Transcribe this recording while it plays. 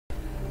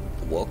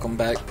Welcome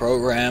back,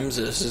 programs.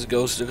 This is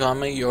Ghost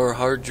Akame, your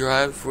hard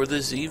drive for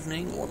this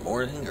evening or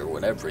morning or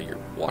whenever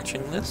you're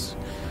watching this.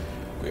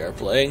 We are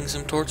playing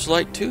some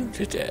Torchlight II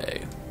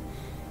today.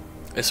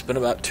 It's been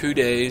about 2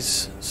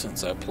 days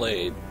since I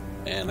played,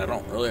 and I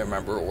don't really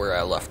remember where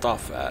I left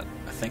off at.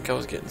 I think I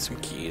was getting some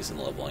keys and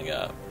leveling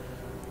up,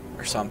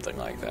 or something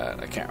like that.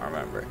 I can't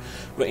remember.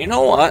 But you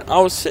know what? I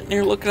was sitting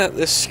here looking at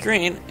this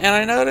screen, and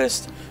I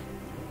noticed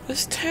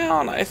this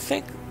town, I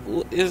think,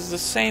 is the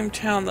same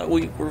town that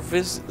we were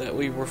first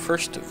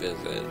to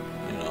visit.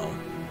 You know,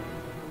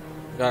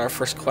 got our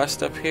first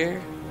quest up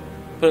here,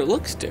 but it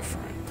looks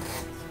different.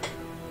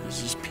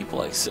 There's just people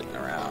like sitting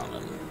around,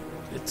 and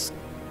it's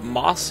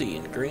mossy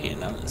and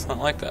green. And it's not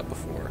like that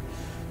before,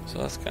 so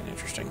that's kind of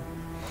interesting.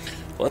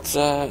 Let's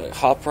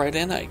hop right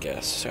in, I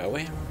guess, shall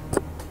we?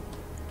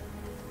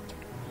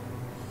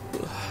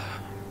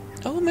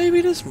 Oh, maybe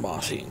it is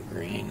mossy and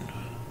green.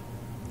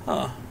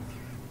 Huh.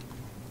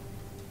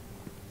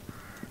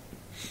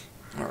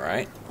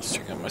 Alright, let's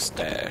check out my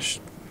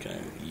stash. Can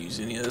I use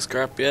any of this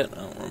crap yet?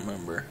 I don't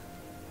remember.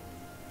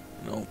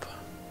 Nope.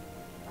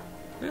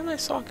 Didn't I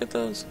socket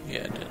those?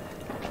 Yeah, I did.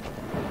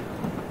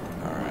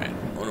 Alright,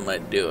 what am I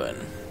doing?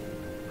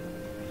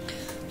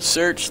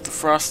 Search the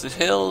Frosted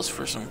Hills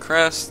for some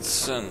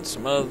crests and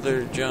some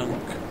other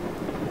junk.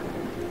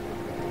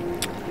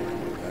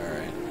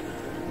 Alright.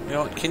 You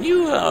know what, can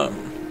you,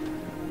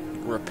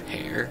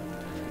 repair?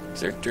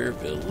 Is there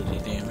durability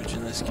damage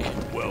in this game?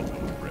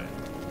 Welcome, friend.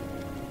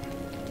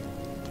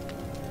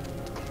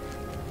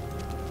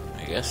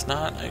 I guess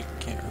not. I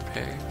can't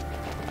repair.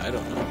 I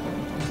don't know.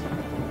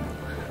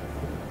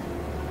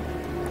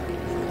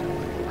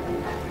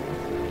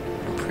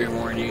 I'll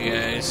pre-warn you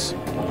guys.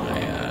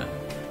 I'm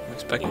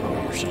expecting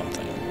or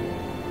something.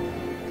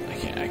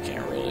 I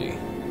can't really.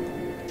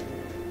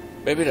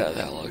 Maybe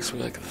that looks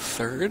like the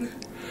third.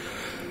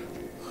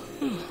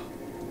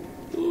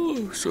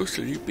 Oh, so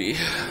sleepy.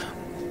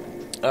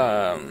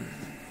 Yeah,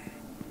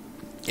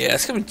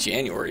 it's gonna be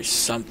January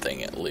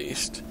something at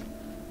least.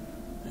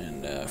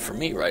 And for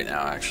me right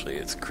now, actually,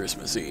 it's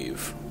Christmas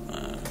Eve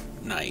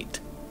night,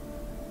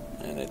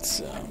 and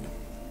it's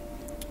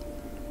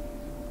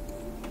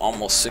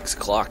almost 6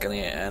 o'clock in the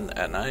end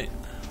at night.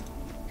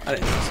 I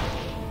didn't.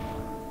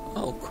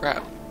 Oh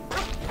crap!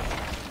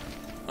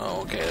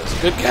 Oh, okay, that's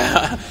a good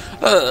guy.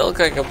 Oh, that looked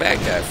like a bad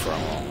guy for a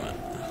moment.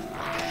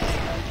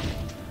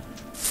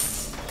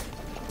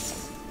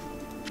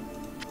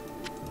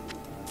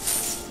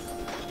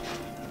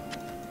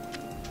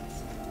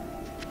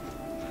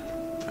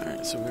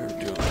 So we were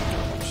doing a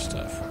bunch of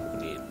stuff.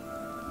 We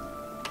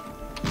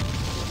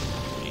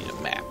need a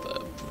map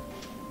up.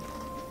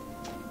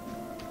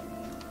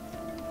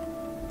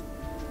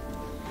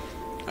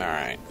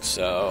 Alright,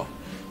 so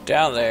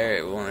down there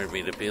it wanted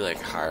me to be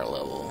like higher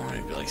level. It wanted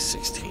me to be like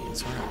 16,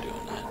 so we're not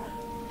doing that.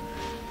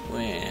 We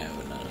ain't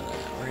having none of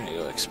that. We're gonna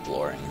go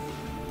exploring.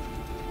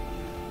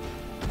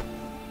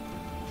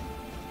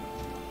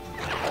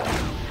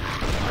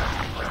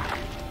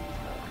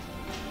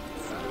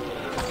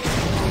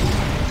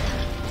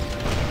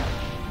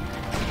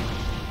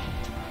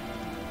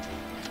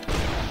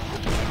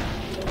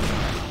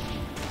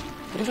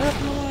 What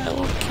happened to my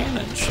little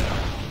cannon shot?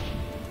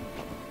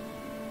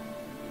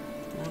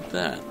 What's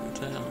that? What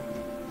the hell?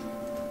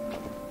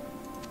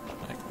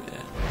 Like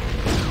that.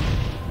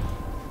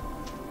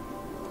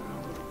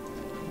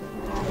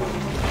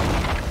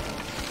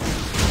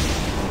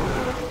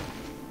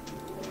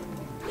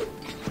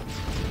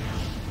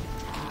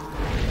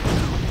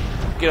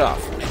 Get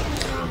off of me.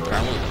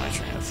 I'm losing my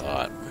train of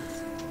thought.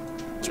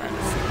 I'm trying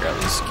to figure out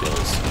these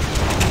skills.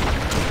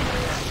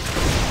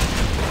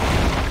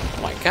 Oh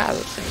my god,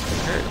 that thing can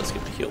hurt. Let's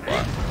get the heal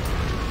bot.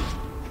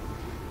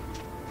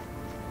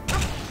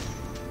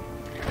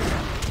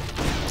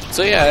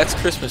 So yeah, that's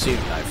Christmas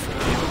Eve night for me.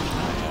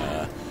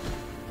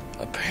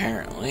 I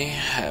apparently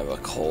have a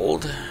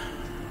cold.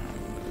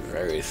 I'm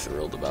very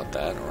thrilled about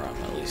that, or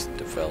I'm at least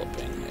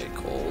developing a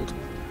cold.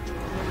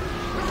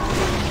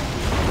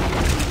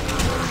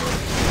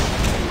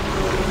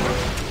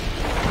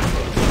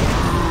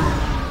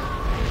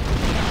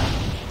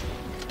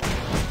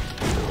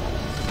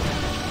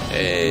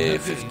 Hey,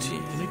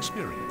 15 in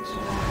experience.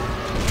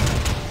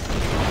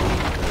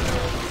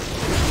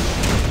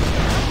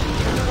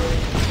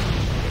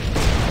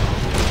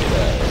 Get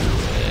out of the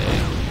way.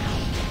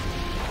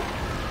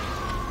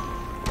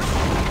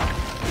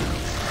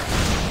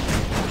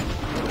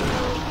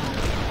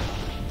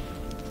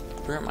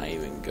 Where am I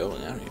even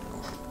going? I don't even know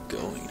where I'm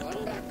going.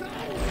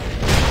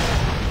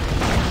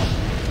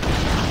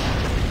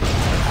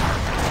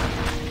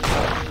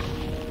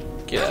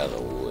 Get out of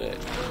the way.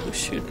 Who's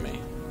shooting me?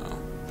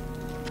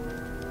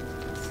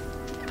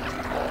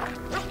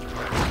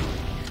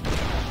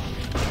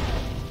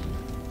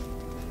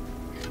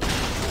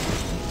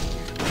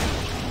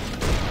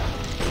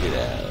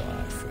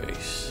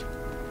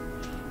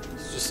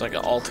 Like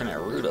an alternate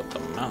route up the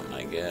mountain,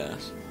 I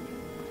guess.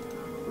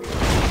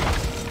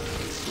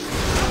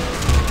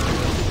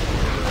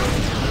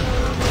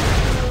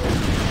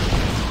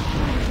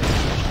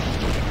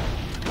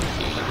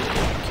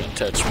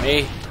 touch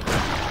me.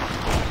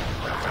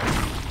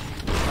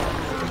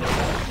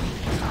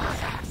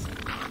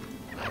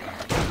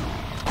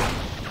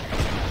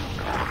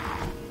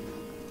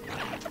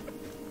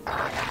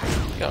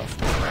 Go.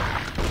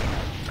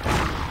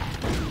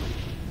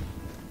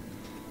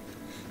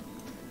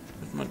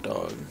 Where's my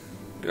dog?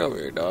 Get over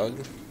here, dog.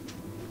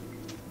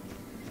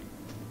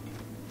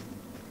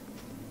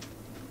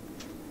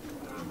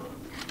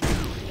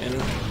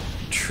 In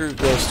true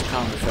Ghost of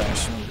Comet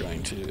fashion, we're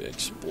going to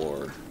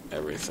explore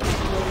everything.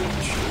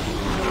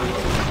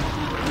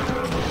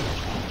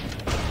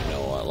 You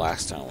know what?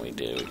 Last time we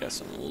got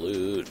some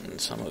loot,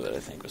 and some of it I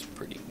think was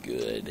pretty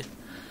good.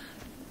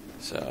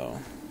 So,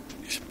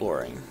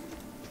 exploring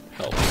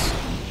helps.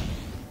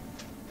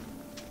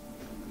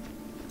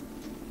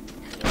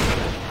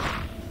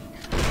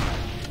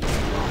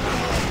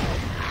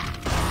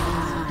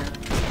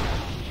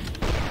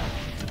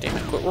 Damn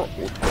it, quit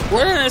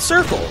running in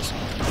circles!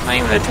 I'm not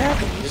even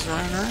attacking, he's just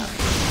running around.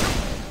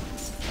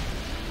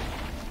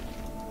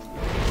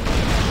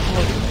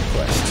 Look at my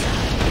quest.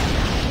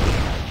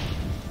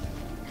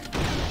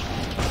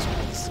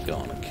 Let's go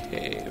in a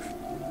cave.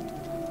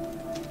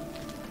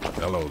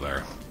 Hello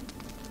there.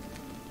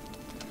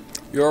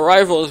 Your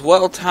arrival is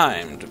well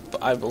timed.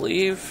 I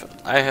believe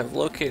I have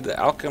located the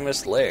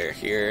alchemist's lair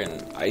here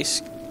in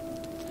Ice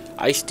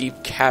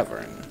Deep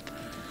Cavern.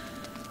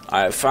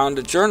 I have found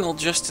a journal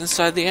just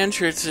inside the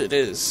entrance.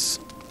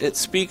 It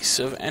speaks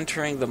of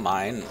entering the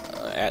mine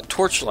at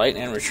Torchlight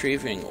and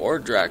retrieving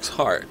Ordrak's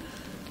heart.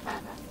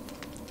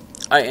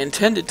 I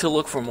intended to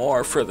look for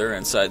more further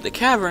inside the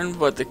cavern,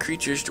 but the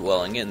creatures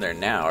dwelling in there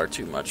now are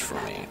too much for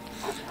me.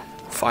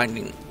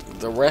 Finding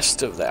the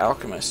rest of the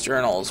alchemist's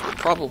journals would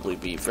probably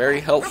be very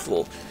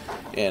helpful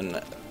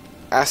in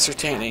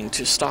ascertaining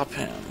to stop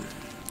him,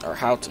 or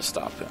how to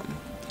stop him.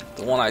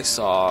 The one I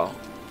saw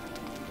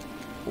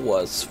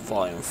was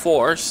volume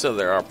 4, so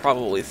there are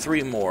probably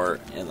 3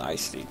 more in the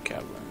Ice Deep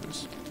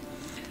Caverns.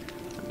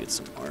 I'll get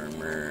some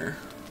armor,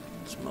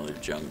 some other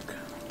junk.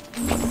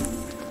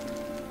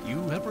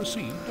 You have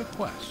received a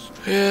quest.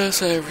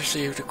 Yes, I have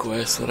received a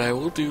quest that I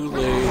will do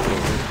later.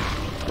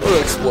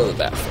 We'll explore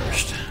that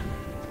first.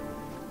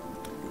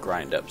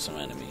 Grind up some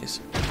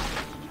enemies.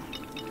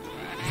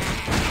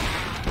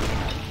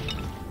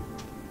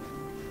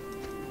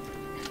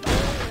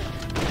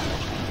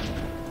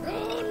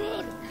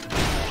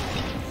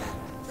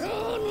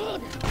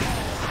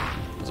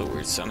 That's a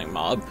weird sounding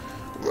mob.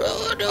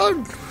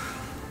 Run!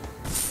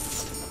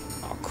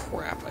 Oh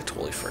crap, I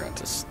totally forgot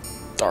to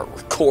start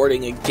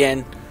recording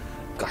again.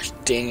 Gosh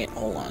dang it.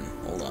 Hold on.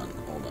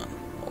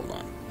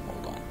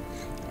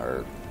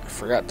 Or I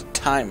forgot to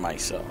time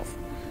myself.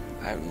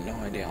 I have no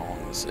idea how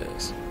long this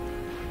is.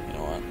 You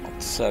know what?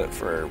 I'll set it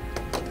for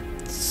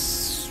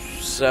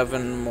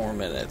 7 more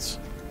minutes.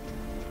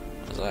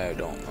 Because I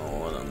don't know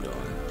what I'm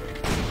doing.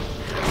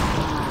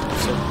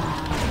 So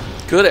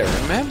good at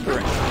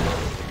remembering.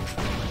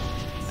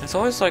 It's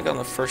always like on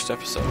the first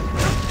episode,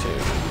 too.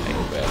 Make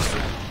a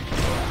bastard.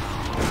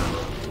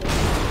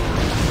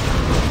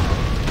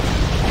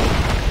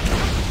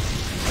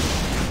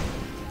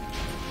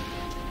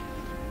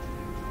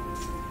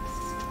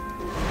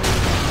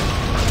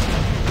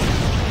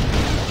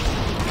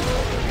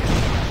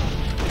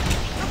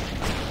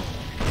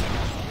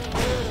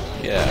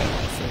 Yeah,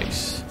 my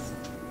face.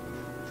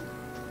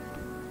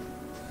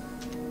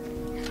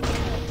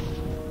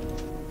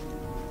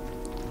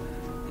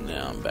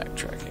 Now I'm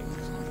backtracking.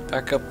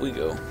 Back up we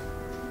go.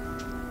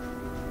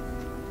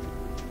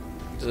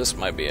 This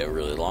might be a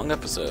really long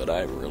episode.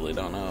 I really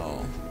don't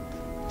know.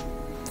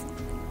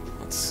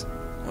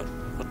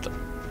 What the?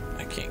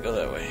 I can't go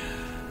that way.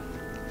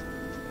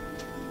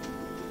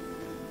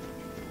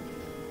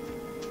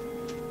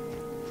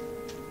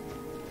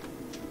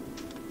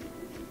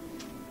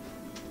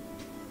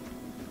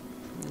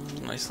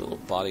 Nice little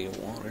body of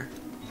water.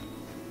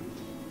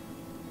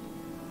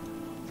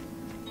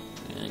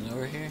 Anything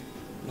over here?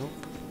 Nope.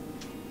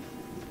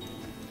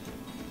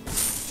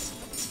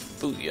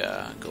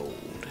 Booyah,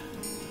 gold.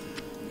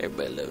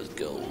 Everybody loves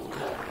gold.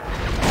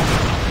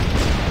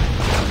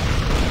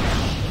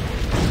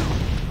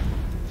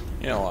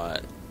 You know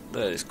what?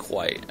 That is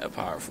quite a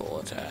powerful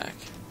attack.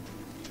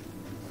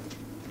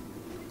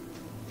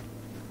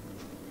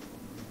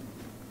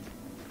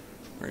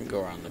 We're gonna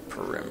go around the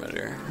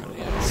perimeter of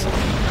the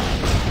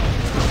outside.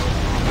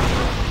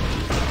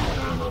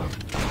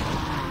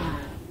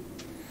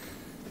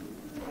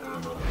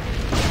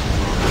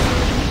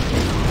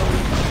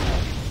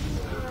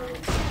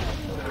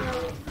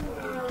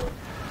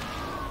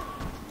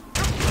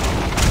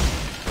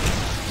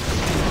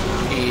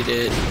 Eat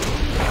it,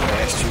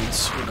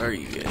 bastards. What are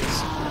you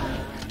guys?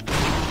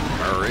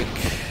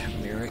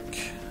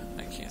 Myrick.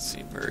 I can't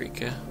see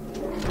Marika.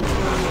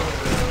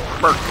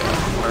 Merca.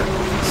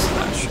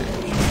 Slasher.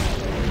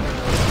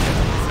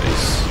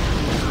 Face.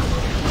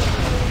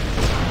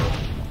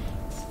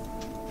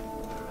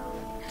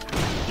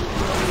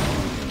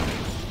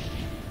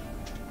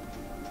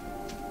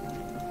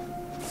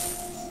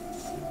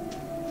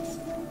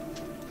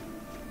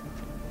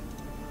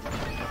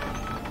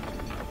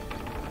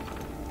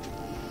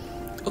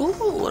 Ooh,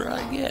 what did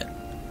I get?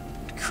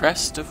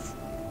 Crest of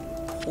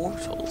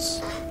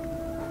Portals.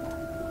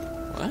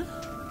 What?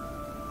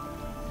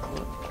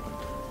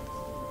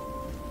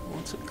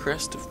 What's a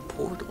Crest of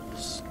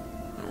Portals?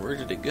 And where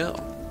did it go?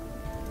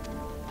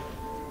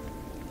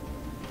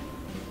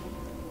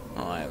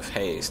 Oh, I have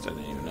haste. I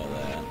didn't even know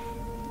that.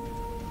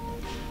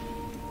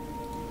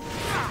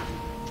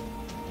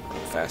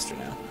 I'm faster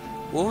now.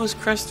 What was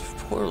Crest of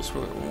Portals?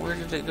 Where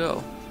did it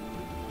go?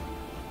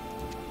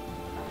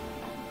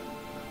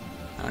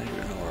 I don't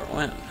even know where it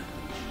went.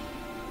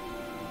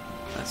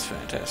 That's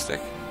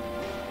fantastic.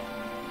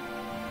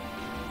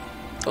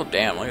 Oh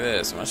damn, look at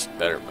this. Much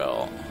better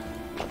belt.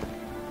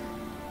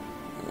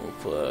 We'll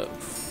put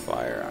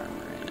fire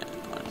armor in it.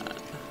 Why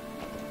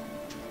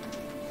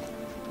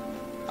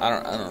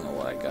not? I don't know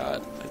what I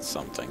got. It's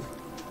something.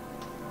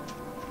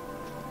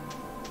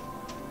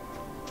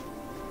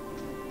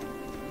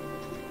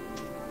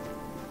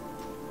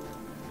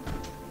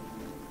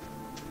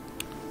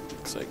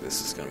 Looks like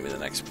this is gonna be the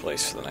next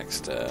place for the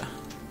next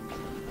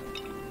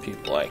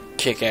people like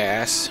kick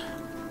ass.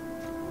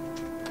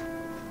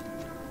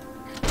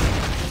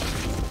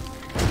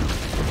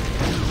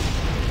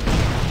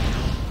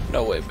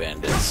 No way,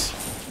 bandits.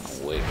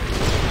 I'm way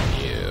cooler than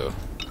you.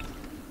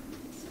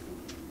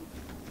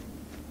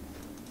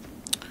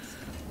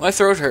 My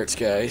throat hurts,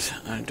 guys.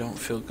 I don't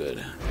feel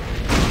good.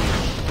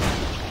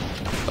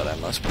 But I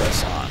must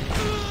press on.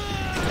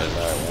 Because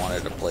I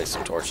wanted to play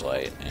some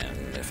Torchlight.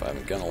 And if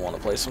I'm gonna want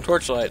to play some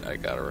Torchlight, I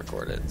gotta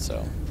record it,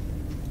 so.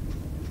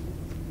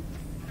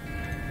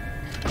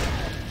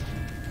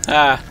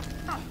 Ah.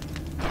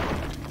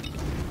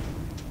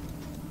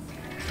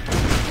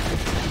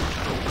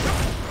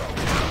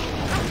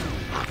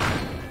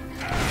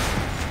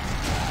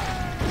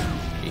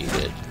 Eat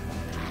it.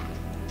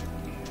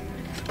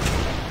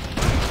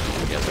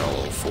 You guys are all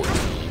level 14.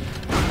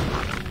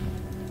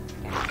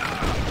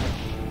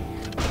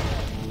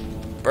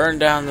 Burn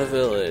down the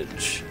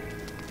village.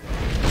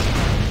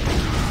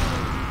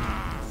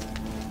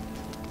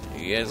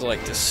 You guys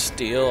like to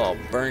steal? I'll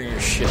burn your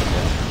shit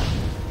down.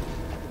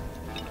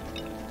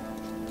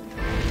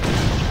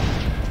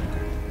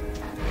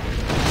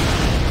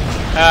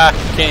 Ah,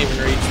 can't even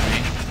reach me.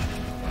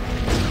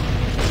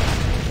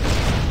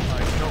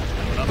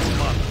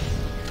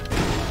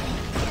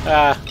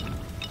 Ah,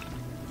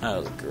 that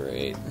was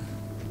great.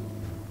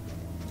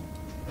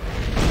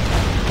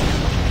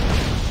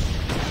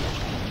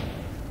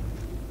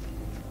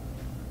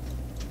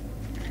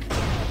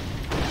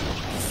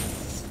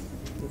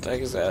 What the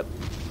heck is that?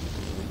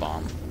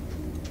 Bomb.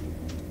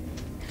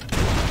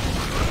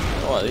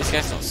 Oh, these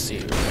guys don't see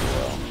really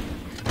well.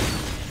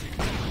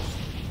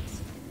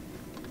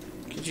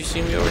 Did you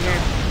see me over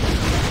here?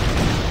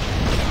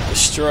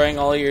 Destroying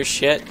all your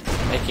shit,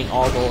 making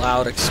all the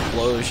loud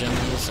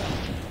explosions, and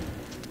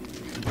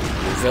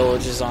your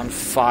village is on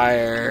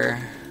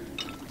fire,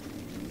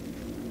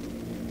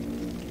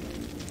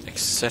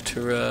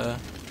 etc.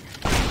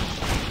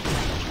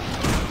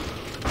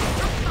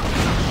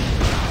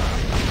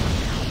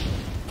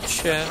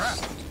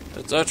 Chest.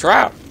 It's a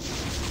trap.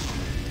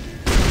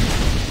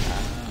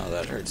 Oh,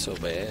 that hurt so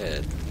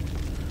bad.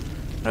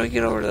 How do we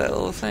get over to that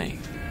little thing?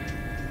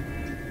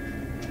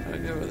 How do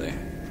we get over there?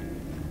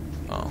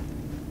 Oh.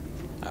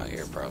 Out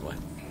here, probably.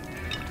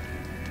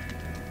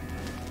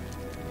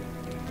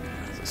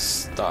 There's a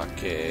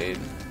stockade.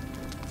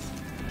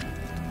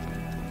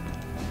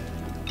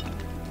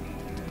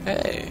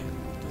 Hey,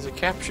 there's a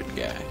captured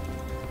guy.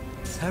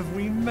 Have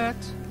we met?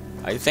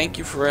 I thank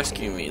you for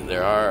rescuing me.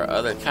 There are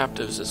other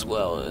captives as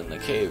well in the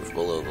cave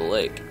below the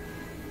lake.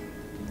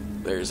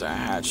 There's a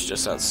hatch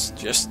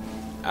just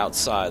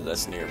outside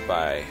that's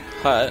nearby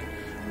hut,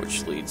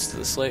 which leads to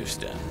the slave's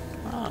den.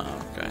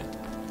 Oh, okay.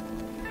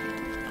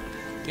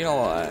 You know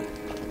what?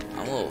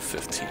 I'm level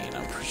 15.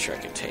 I'm pretty sure I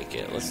can take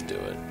it. Let's do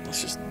it.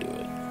 Let's just do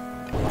it.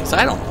 Because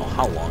I don't know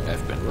how long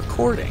I've been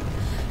recording.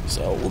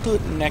 So we'll do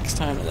it next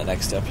time in the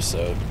next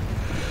episode.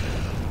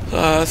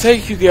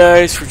 Thank you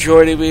guys for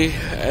joining me.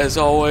 As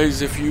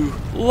always, if you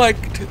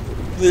liked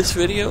this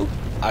video,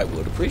 I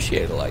would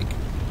appreciate a like.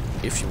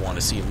 If you want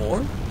to see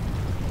more,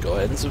 go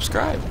ahead and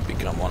subscribe.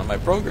 Become one of my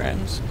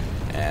programs.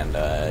 And,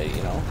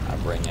 you know, I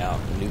bring out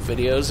new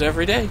videos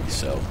every day.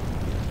 So,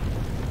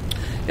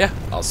 yeah,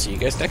 I'll see you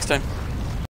guys next time.